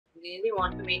really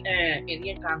want to make a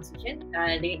career transition,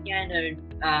 they can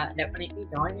definitely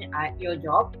join at your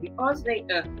job, because they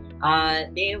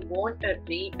won't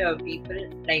treat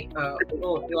people like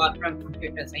oh, you are from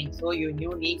computer science, so you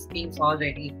knew these things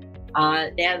already.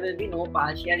 There will be no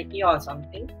partiality or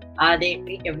something. They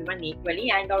treat everyone equally,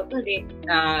 and also they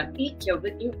teach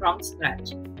everything from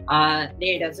scratch.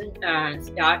 They doesn't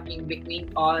start in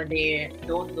between, or they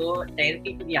don't go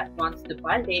directly to the advanced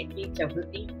part. They teach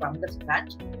everything from the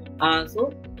scratch.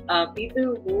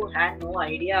 People who had no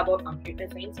idea about computer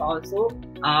science also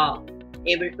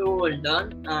able to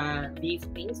learn these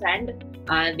things, and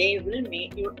they will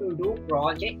make you to do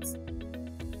projects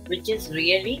which is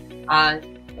really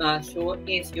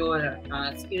showcase your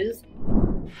skills.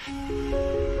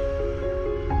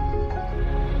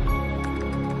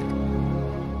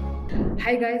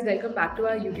 Hi guys, welcome back to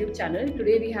our YouTube channel.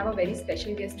 Today we have a very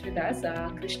special guest with us,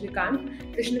 Krishna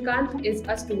Kanth. Krishna Kanth is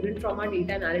a student from our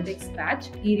data analytics batch.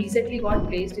 He recently got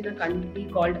placed in a company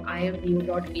called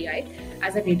Iamneo.ai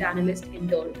as a data analyst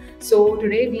intern. So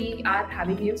today we are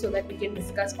having him so that we can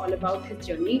discuss all about his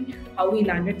journey, how he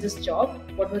landed this job,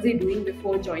 what was he doing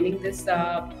before joining this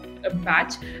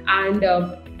batch, and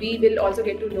we will also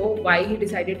get to know why he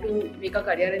decided to make a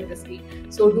career in this field.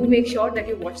 So do make sure that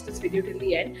you watch this video till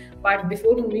the end. But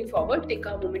before moving forward, take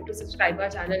a moment to subscribe our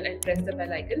channel and press the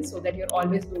bell icon so that you're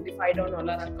always notified on all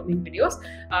our upcoming videos.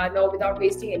 Now, without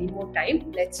wasting any more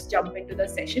time, let's jump into the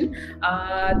session.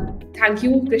 Thank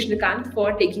you, Krishna Kanth,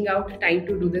 for taking out time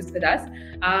to do this with us.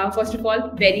 First of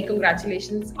all, very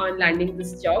congratulations on landing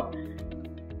this job.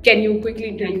 Can you quickly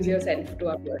introduce yourself to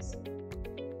our viewers?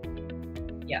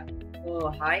 Yeah.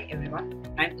 So hi everyone.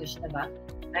 I'm Krishna.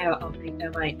 I have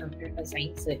completed my computer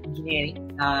science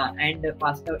engineering and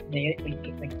passed out in the year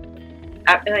 2020.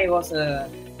 After I was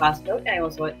passed out, I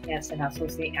was working as an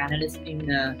associate analyst in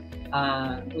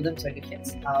Udam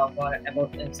Solutions for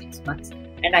about 6 months,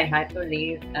 and I had to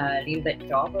leave that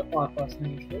job for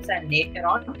personal issues. And later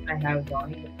on, I have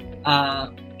joined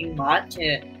in March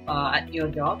at your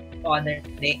job for the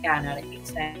data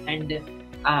analytics, and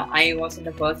I was in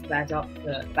the first batch of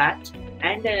the batch,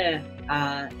 and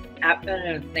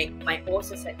after my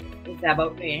course is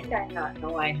about to end, and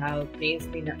now I have placed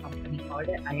in a company called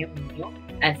Iamneo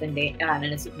as a data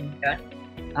analyst intern.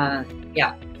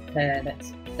 Yeah,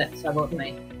 that's about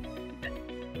my.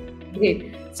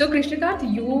 Great. So Krishna Kanth,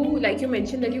 you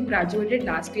mentioned that you graduated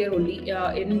last year only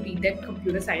in BTech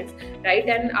Computer Science, right?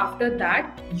 And after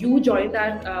that, you joined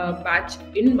our batch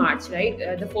in March, right?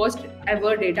 The first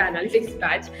ever data analytics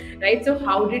batch, right? So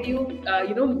how did you,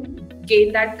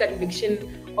 gain that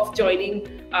conviction of joining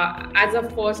as a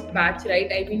first batch, right?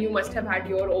 I mean, you must have had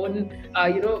your own,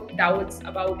 doubts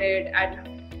about it, and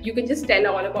you can just tell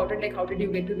all about it. Like, how did you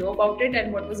get to know about it,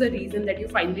 and what was the reason that you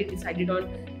finally decided on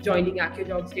joining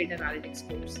AccioJob's Data Analytics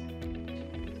course?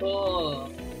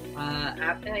 So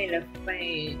after I left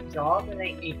my job,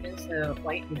 it was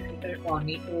quite difficult for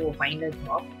me to find a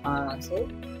job. So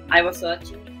I was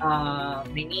searching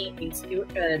many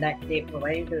institutes that they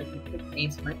provide good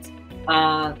placements.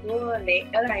 So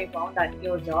later I found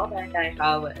AccioJob, and I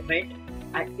have read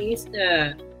at least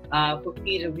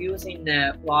 50 reviews in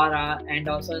Quora and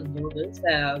also Noodles,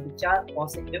 which are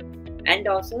positive. And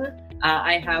also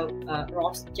I have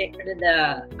cross-checked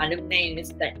the alumni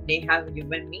list that they have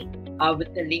given me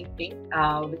with the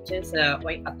LinkedIn, which is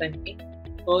quite authentic.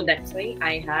 So that's why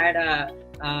I had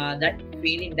that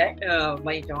feeling that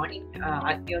by joining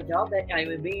AccioJob, that I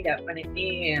will be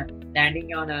definitely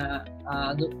landing on a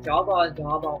good job or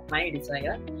job of my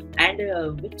desire,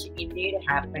 and which indeed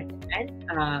happened. And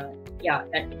yeah,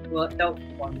 that worked out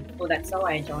for me. So that's how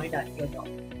I joined AccioJob.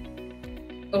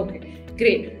 Okay,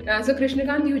 great. So Krishna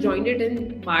Kanth, you joined it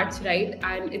in March, right?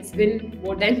 And it's been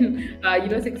more than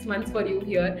 6 months for you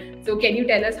here. So can you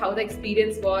tell us how the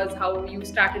experience was, how you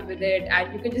started with it,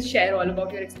 and you can just share all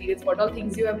about your experience, what all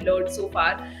things you have learned so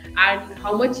far, and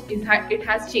how much it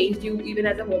has changed you even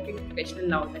as a working professional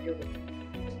now that you're working.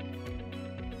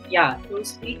 Yeah, to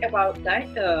speak about that,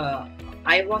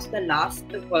 I was the last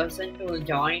person to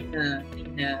join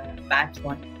in batch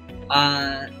 1.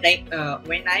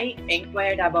 When I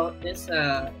inquired about this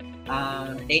data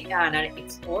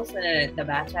analytics course, the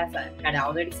batch had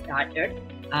already started.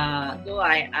 So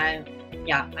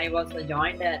I was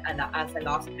joined as a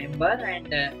last member,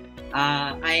 and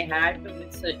I had to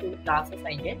miss 2 classes,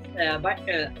 I guess. But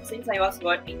since I was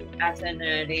working as an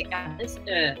data analyst,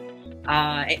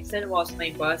 Excel was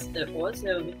my first course,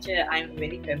 which I'm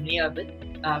very familiar with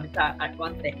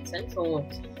advanced Excel. So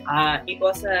it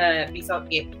was a piece of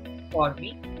cake for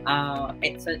me,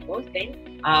 Excel course. Then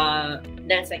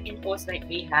the second course that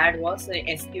we had was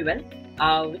SQL,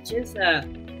 which is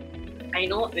I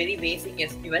know very basic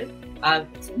SQL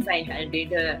since I had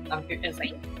did computer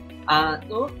science.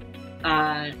 So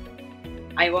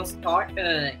I was taught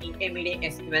intermediate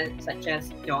SQL such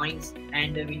as joins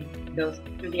and Windows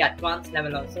to the advanced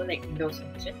level also, like Windows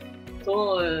function.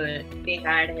 So they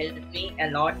had helped me a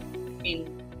lot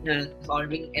in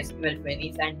solving SQL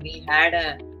queries, and we had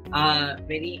a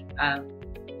very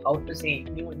how to say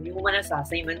numerous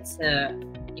assignments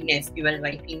in SQL,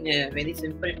 writing a very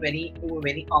simple query to a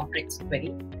very complex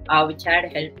query, which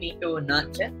had helped me to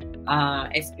nurture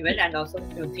SQL and also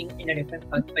to think in a different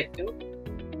perspective.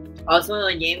 Also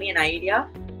gave me an idea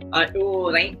to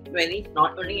write queries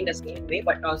not only in the same way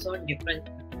but also in different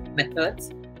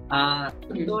methods.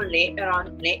 So later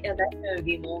that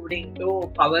we moved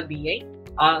into Power BI.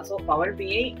 So Power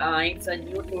BI it's a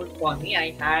new tool for me.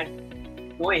 I had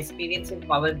no experience in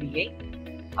Power BI.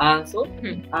 So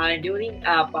during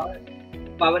Power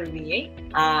BI,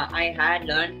 I had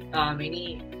learned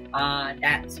many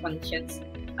DAX functions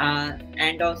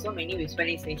and also many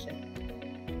visualizations.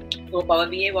 So Power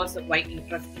BI was quite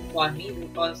interesting for me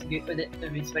because due to the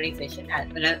visualization as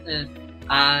well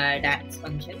as DAX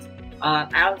functions.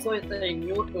 Also, it's a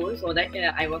new tool, so that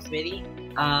I was very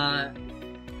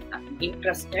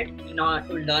interested in order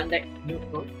to learn that new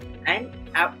tool. And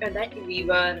after that, we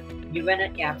were given a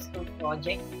capstone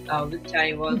project, which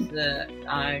I was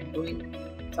doing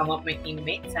some of my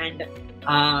teammates, and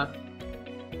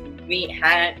we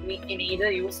can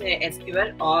either use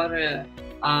SQL or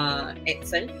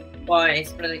Excel for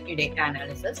exploratory data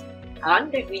analysis,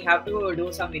 and we have to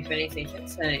do some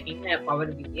visualizations in Power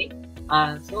BI.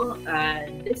 So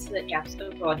this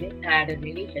capstone project had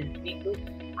really helped me to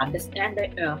understand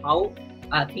that, how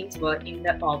things work in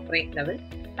the corporate level.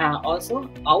 Also,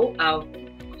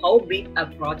 how big a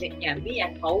project can be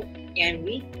and how can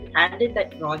we handle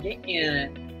that project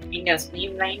in a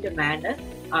streamlined manner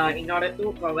in order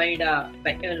to provide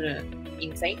better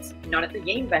insights, in order to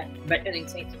gain better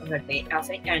insights from the data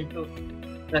set and to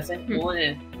present more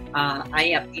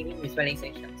eye-appealing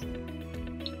visualizations.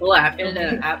 So after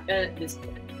this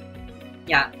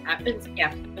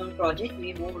capstone project,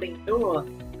 we moved into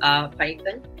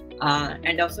Python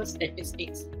and also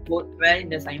statistics. Both were in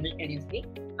the simultaneously.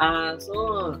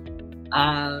 So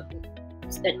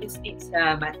statistics,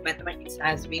 mathematics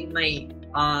has been my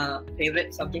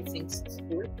favorite subject since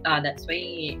school. That's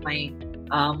why my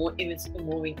motive is to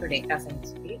move into data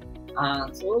science field.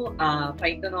 So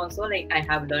Python also, like I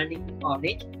have learned in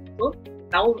college. So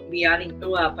now we are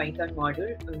into a Python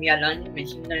module. We are learning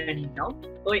machine learning now.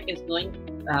 So it is going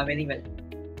very well.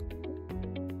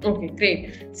 Okay,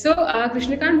 great. So,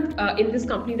 Krishnakant, in this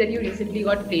company that you recently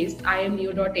got placed,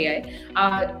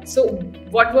 Iamneo.ai, so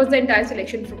what was the entire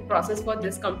selection process for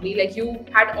this company? Like, you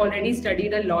had already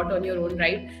studied a lot on your own,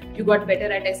 right? You got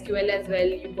better at SQL as well.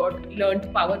 You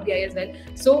learned Power BI as well.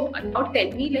 So, now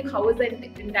tell me, like, how was the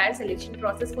entire selection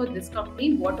process for this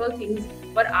company? What all things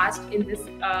were asked in this,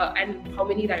 and how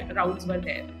many rounds were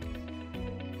there?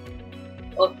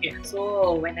 Okay,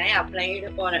 so when I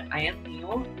applied for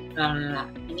Iamneo,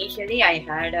 initially I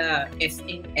had a test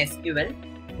in SQL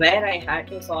where I had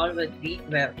to solve 3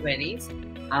 queries.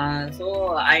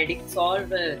 So I did solve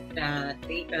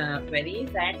 3 queries,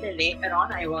 and later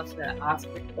on I was asked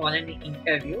for an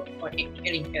interview or technical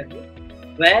interview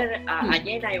where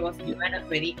again I was given a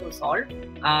query to solve,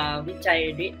 which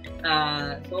I did.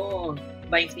 So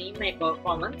by seeing my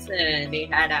performance, they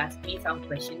had asked me some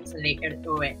questions related to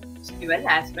SQL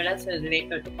as well as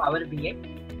related to Power BI.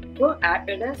 So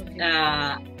after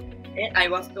that, I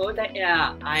was told that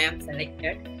I am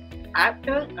selected.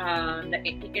 After the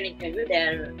technical interview,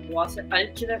 there was a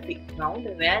cultural fit round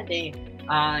where they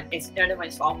tested my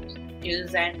soft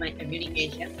skills and my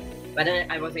communication, whether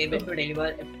I was able to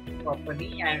deliver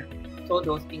properly, and so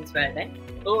those things were done.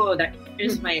 So that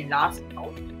is my last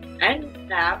round.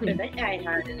 And after that, I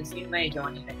had received my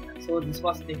joining letter. So this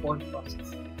was the whole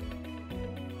process.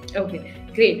 Okay,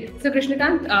 great. So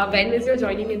Krishnakant, when is your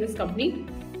joining in this company?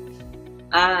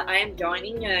 I am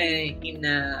joining in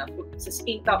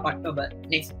 16th of October,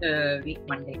 next week,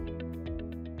 Monday.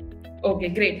 Okay,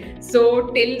 great. So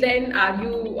till then, are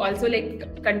you also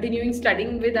like continuing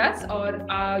studying with us, or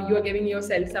you are giving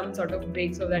yourself some sort of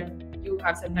break so that you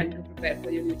have some time to prepare for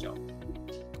your new job?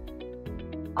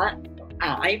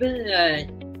 I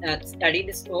will study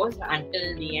this course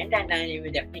until the end, and I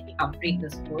will definitely complete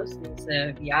this course since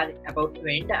we are about to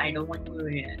end. I don't want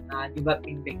to give up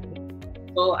in between,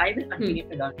 so I will continue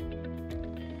to learn.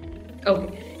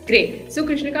 Okay, great. So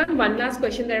Krishnakant, one last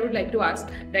question that I would like to ask,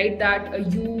 right?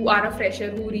 That you are a fresher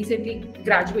who recently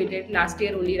graduated last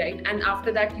year only, right? And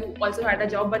after that, you also had a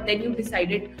job, but then you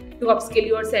decided to upskill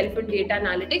yourself in data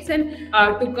analytics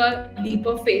and took a leap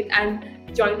of faith and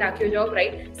joined AccioJob,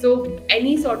 right? So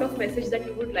any sort of message that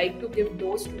you would like to give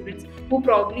those students who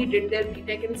probably did their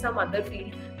BTech in some other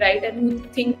field, right, and who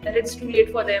think that it's too late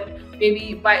for them,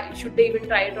 maybe why should they even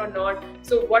try it or not?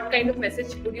 So what kind of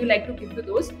message would you like to give to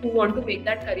those who want to make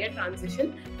that career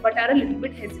transition but are a little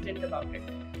bit hesitant about it?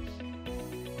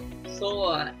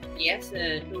 So yes,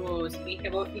 to speak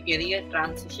about the career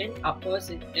transition, of course,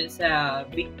 it is a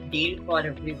big deal for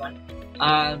everyone.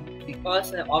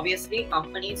 Because obviously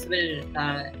companies will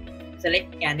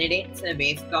select candidates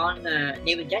based on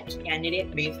they will judge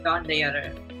candidates based on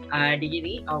their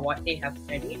degree or what they have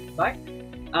studied. But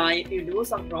if you do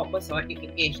some proper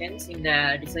certifications in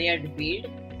the desired field,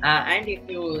 and if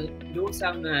you do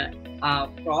some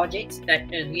projects that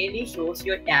really shows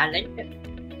your talent,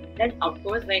 then of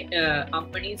course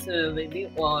companies will be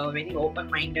very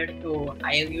open-minded to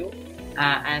hire you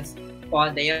as for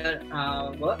their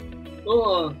work.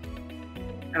 So,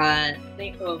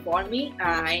 for me,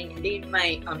 I did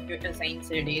my computer science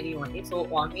degree only. So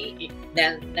for me,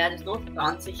 there is no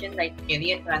transition like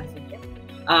career transition.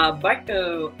 But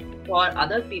for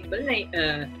other people, if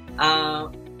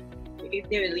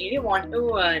they really want to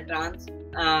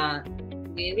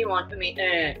really want to make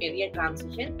a career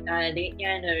transition, they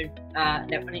can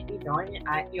definitely join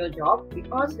AccioJob,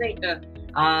 because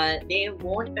they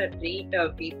won't treat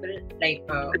people like,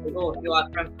 oh, you are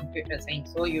from computer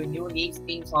science, so you knew these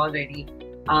things already.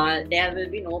 There will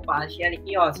be no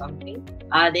partiality or something.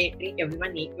 They treat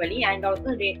everyone equally, and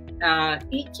also they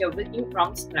teach everything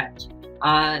from scratch.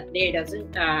 They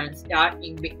doesn't start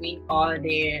in between, or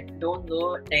they don't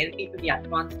go directly to the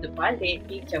advanced part. They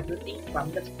teach everything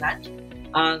from the scratch.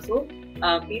 So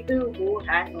people who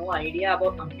had no idea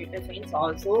about computer science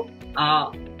also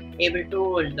able to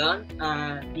learn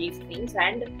these things,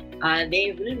 and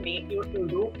they will make you to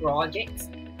do projects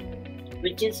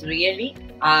which is really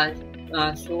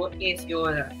showcase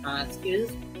your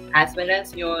skills, as well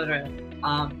as your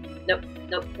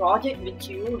the project which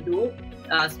you do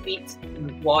speaks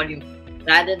volume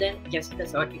rather than just the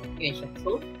certification.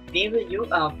 So they will use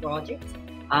projects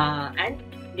and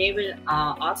they will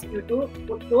ask you to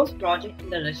put those projects in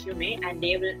the resume, and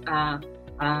they will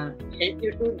help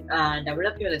you to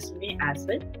develop your resume as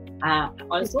well.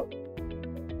 Also,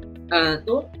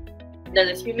 so the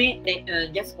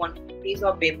resume, just one piece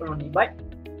of paper only, but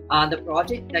the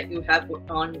project that you have put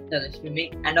on the resume,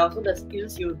 and also the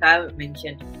skills you have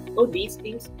mentioned. So these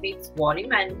things speaks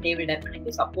volume, and they will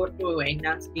definitely support to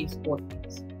enhance these 4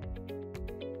 things.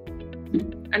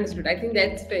 Understood. I think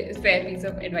that's a fair piece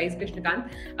of advice, Krishna.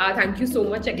 Thank you so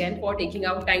much again for taking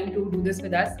out time to do this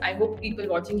with us. I hope people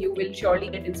watching you will surely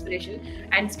get inspiration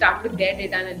and start with their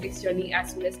data analytics journey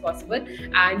as soon as possible.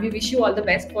 And we wish you all the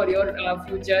best for your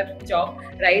future job,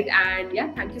 right? And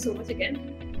yeah, thank you so much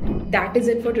again. That is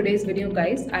it for today's video,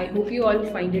 guys. I hope you all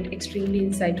find it extremely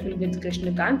insightful with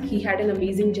Krishna. He had an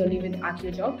amazing journey with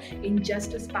AccioJob. In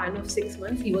just a span of 6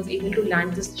 months, he was able to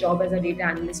land this job as a data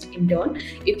analyst intern.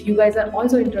 If you guys are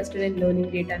also interested in learning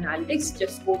data analytics,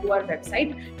 just go to our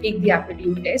website, take the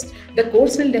aptitude test. The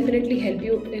course will definitely help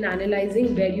you in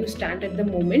analyzing where you stand at the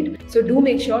moment. So do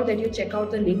make sure that you check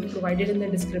out the link provided in the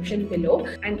description below.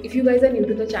 And if you guys are new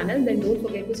to the channel, then don't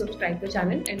forget to subscribe to the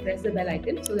channel and press the bell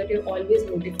icon so that you're always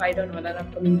notified on all our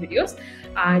upcoming videos.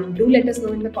 And do let us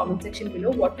know in the comment section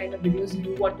below what kind of videos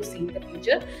you want to see in the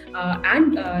future.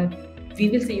 And we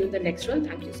will see you in the next one.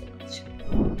 Thank you so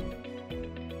much.